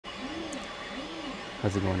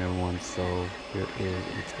How's it going, everyone? So here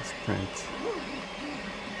is this print,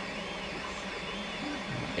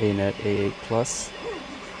 Anet A8 Plus.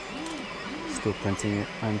 Still printing it.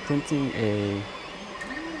 I'm printing a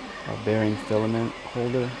bearing filament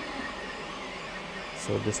holder.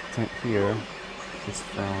 So this print here is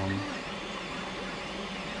from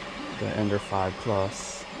the Ender 5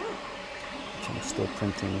 Plus, which I'm still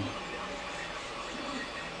printing.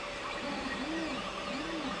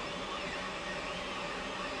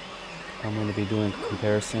 I'm going to be doing a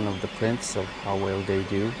comparison of the prints of how well they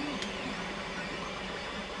do.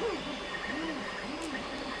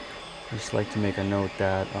 I just like to make a note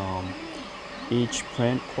that each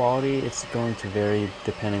print quality is going to vary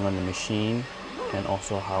depending on the machine and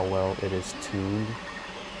also how well it is tuned,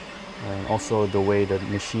 and also the way the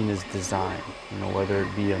machine is designed. You know, whether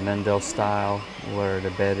it be a Mendel style where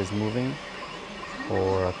the bed is moving,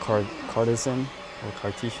 or a Cartesian or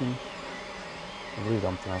Cartesian. I believe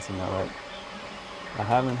I'm pronouncing that right. I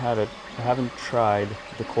haven't tried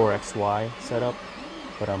the Core XY setup,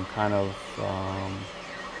 but I'm kind of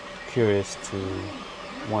curious to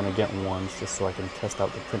want to get one just so I can test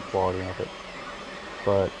out the print quality of it.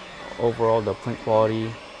 But overall, the print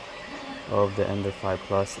quality of the Ender 5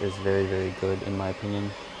 Plus is very, very good in my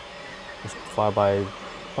opinion. It's probably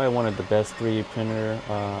one of the best 3D printer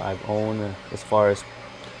I've owned as far as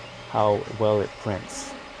how well it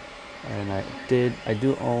prints. And I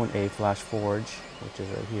do own a Flashforge, which is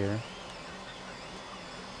right here,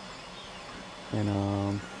 and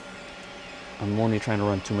I'm only trying to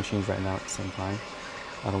run 2 machines right now at the same time.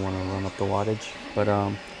 I don't want to run up the wattage, but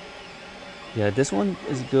yeah, this one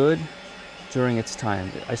is good during its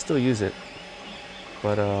time. I still use it,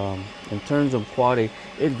 but in terms of quality,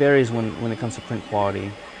 it varies when it comes to print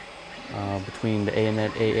quality between the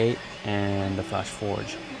Anet A8 and the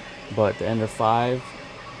Flashforge. But the Ender 5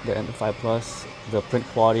 Plus, the print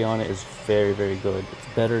quality on it is very, very good. It's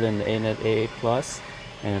better than the Anet A8 Plus,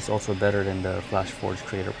 and it's also better than the Flashforge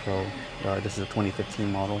Creator Pro. This is a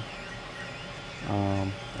 2015 model.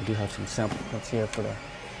 I do have some sample prints here for the...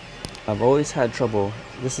 I've always had trouble,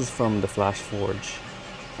 this is from the Flashforge.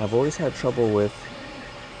 I've always had trouble with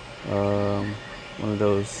one of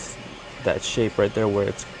those, that shape right there where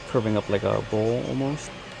it's curving up like a bowl almost.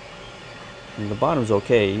 And the bottom's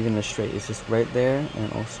okay, even the straight. It's just right there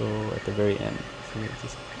and also at the very end.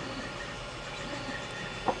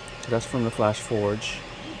 So that's from the Flashforge.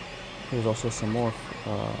 There's also some more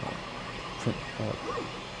print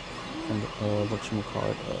from the,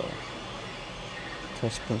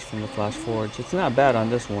 test prints from the Flashforge. It's not bad on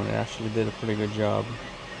this one. It actually did a pretty good job.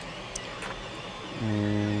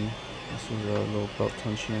 And this is a little belt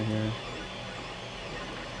tensioner here.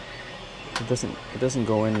 It doesn't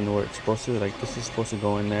go in where it's supposed to. Like, this is supposed to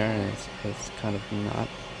go in there, and it's kind of not.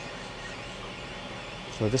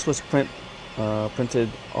 So this was printed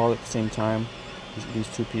all at the same time, these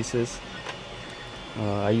 2 pieces.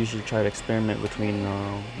 I usually try to experiment between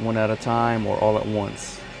one at a time or all at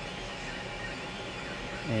once.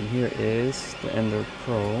 And here is the Ender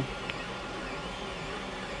Pro.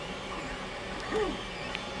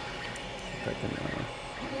 If I can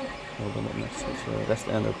hold them up next to each other. That's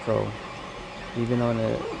the Ender Pro. Even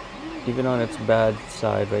on its bad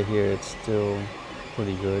side right here, it's still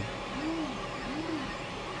pretty good.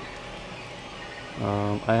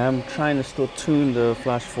 I am trying to still tune the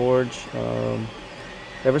Flashforge.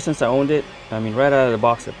 Ever since I owned it, I mean, right out of the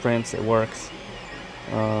box it prints, it works.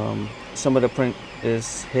 Some of the print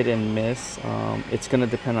is hit and miss. It's gonna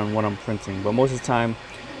depend on what I'm printing, but most of the time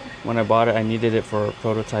when I bought it, I needed it for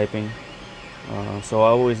prototyping. So I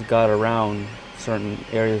always got around certain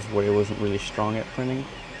areas where it wasn't really strong at printing.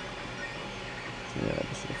 So yeah,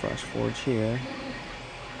 this is the Flashforge here.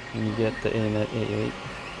 And you get the Anet A8,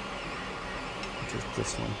 which is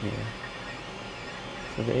this one here.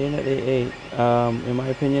 So the Anet A8, in my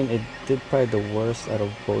opinion, it did probably the worst out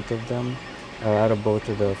of both of them. Out of both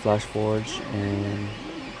of the Flashforge and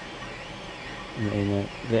the Anet.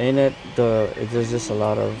 The Anet, there's just a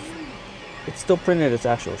lot of... It's still printed its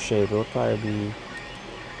actual shape. It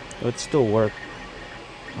would still work.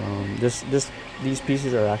 These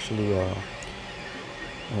pieces are actually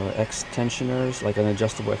extensioners, like an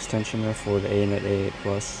adjustable extensioner for the Anet A8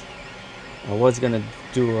 Plus. I was gonna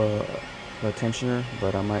do a tensioner,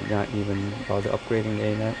 but I might not even bother upgrading the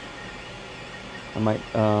Anet. I might,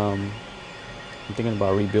 I'm thinking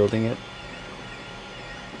about rebuilding it.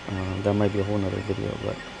 That might be a whole nother video,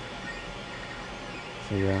 but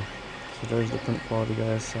so yeah. So there's the print quality,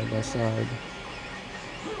 guys, side by side.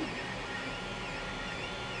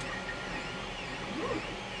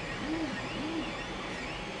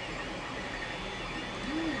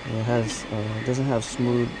 It has doesn't have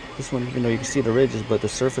smooth. This one, you can see the ridges, but the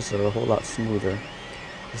surfaces are a whole lot smoother.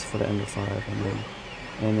 This is for the Ender 5,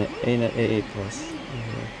 and the Anet A8 Plus.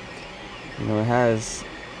 It has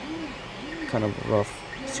kind of a rough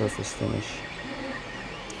surface finish.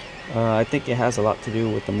 I think it has a lot to do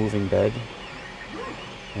with the moving bed,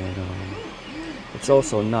 and it's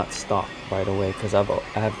also not stock, by the way, because I've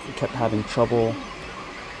kept having trouble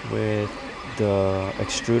with the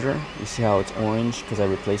extruder. You see how it's orange because I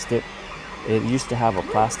replaced it. It used to have a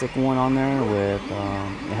plastic one on there with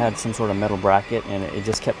it had some sort of metal bracket, and it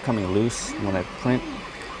just kept coming loose when I print.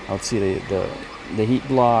 I would see the heat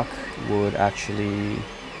block would actually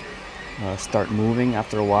start moving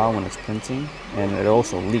after a while when it's printing, and it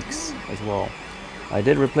also leaks as well. I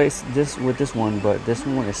did replace this with this one, but this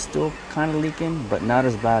one is still kind of leaking, but not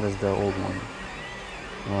as bad as the old one.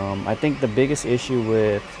 I think the biggest issue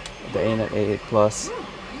with the Anet A8 Plus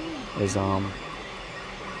is the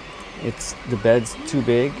bed's too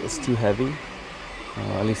big, it's too heavy,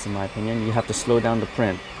 at least in my opinion. You have to slow down the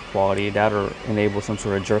print quality, that or enable some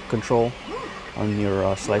sort of jerk control on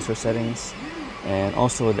your slicer settings. And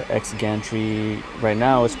also the X gantry right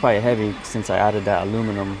now is quite heavy since I added that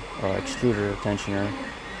aluminum extruder tensioner.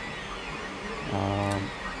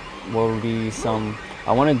 What would be some,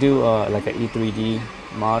 I want to do like a E3D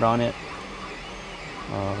mod on it,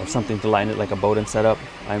 or something to line it like a Bowden setup.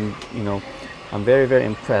 I'm very, very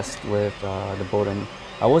impressed with the Bowden.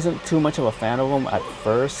 I wasn't too much of a fan of them at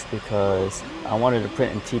first because I wanted to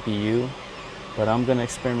print in TPU, but I'm going to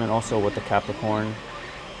experiment also with the Capricorn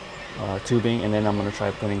tubing, and then I'm going to try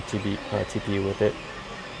printing TPU with it.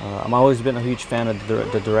 I've always been a huge fan of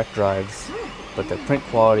the direct drives, but the print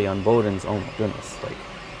quality on Bowden's, oh my goodness, like,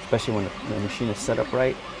 especially when the machine is set up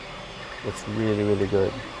right, it's really, really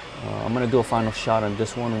good. I'm going to do a final shot on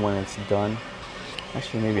this one when it's done.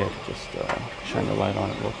 Actually, maybe I could just shine the light on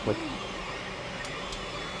it real quick.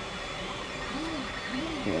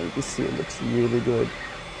 Yeah, you can see it looks really good,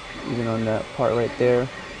 even on that part right there.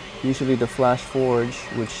 Usually the Flashforge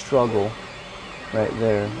would struggle right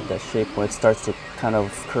there, that shape where it starts to kind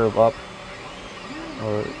of curve up,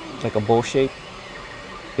 or like a bowl shape.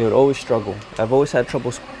 It would always struggle. I've always had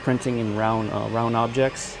trouble printing in round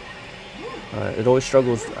objects. It always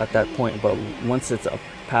struggles at that point, but once it's up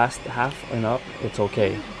past half and up, it's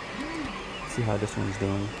okay. Let's see how this one's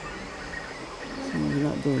doing. This one's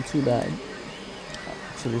not doing too bad.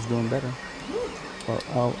 Actually, it's doing better. But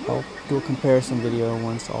I'll do a comparison video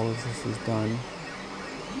once all of this is done.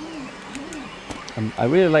 I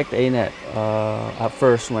really like the Anet. At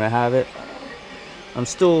first, when I have it, I'm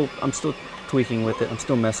still tweaking with it. I'm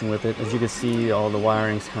still messing with it. As you can see, all the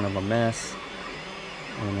wiring's kind of a mess.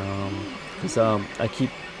 And because I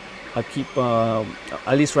keep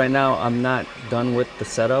at least right now, I'm not done with the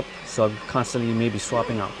setup, so I'm constantly maybe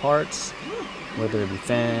swapping out parts, whether it be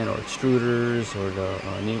fan or extruders or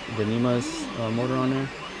the NEMA's motor on there.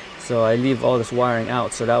 So I leave all this wiring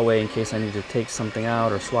out, so that way in case I need to take something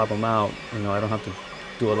out or swap them out, I don't have to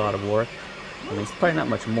do a lot of work. I mean, it's probably not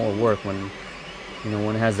much more work when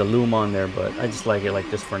when it has the loom on there, but I just like it like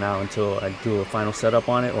this for now until I do a final setup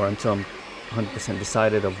on it, or until I'm 100%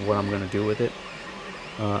 decided of what I'm going to do with it.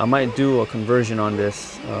 I might do a conversion on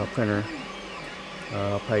this printer.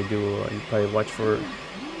 I'll probably you probably watch for it.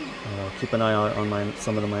 Keep an eye out on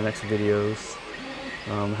some of my next videos.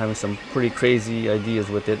 Having some pretty crazy ideas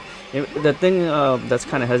with it. The thing that's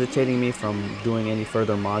kind of hesitating me from doing any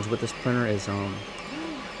further mods with this printer is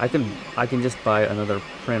I can just buy another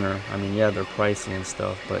printer. I mean, yeah, they're pricey and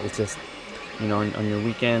stuff, but it's just on your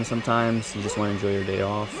weekend sometimes you just want to enjoy your day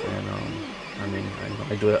off, and I mean,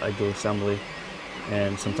 I do assembly,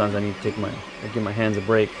 and sometimes I need to give my hands a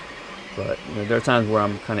break. But there are times where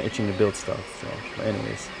I'm kind of itching to build stuff. So, but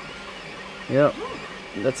anyways, yep,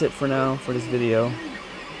 that's it for now for this video.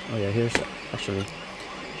 Oh yeah, here's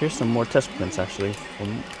some more test prints actually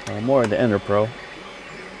from more of the Ender Pro.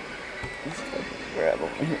 Grab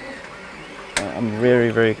over here. I'm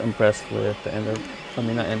very, very impressed with the Ender. I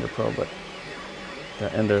mean, not Ender Pro, but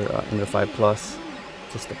the Ender 5 Plus.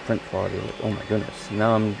 Just the print quality. Like, oh my goodness.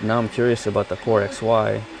 Now I'm curious about the Core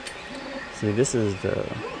XY. See, this is the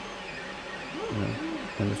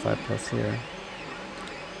Ender 5 Plus here.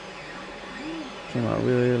 Came out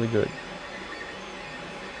really, really good.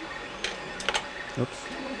 Oops,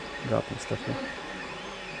 dropping stuff here.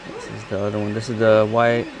 This is the other one. This is the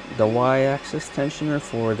Y-axis tensioner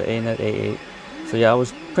for the Anet A8. So yeah, I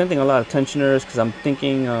was printing a lot of tensioners because I'm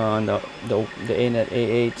thinking on the Anet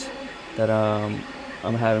A8 that I'm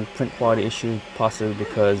having print quality issues, possibly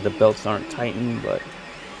because the belts aren't tightened, but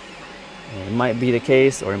it might be the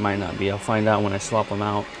case or it might not be. I'll find out when I swap them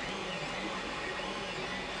out.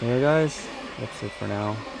 Yeah, guys, that's it for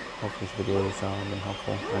now. Hopefully this video has been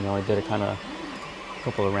helpful. I know I did a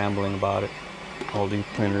couple of rambling about it, all these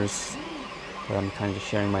printers, but I'm kind of just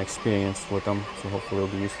sharing my experience with them, so hopefully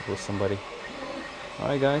it'll be useful to somebody.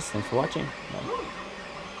 Alright guys, thanks for watching. Bye.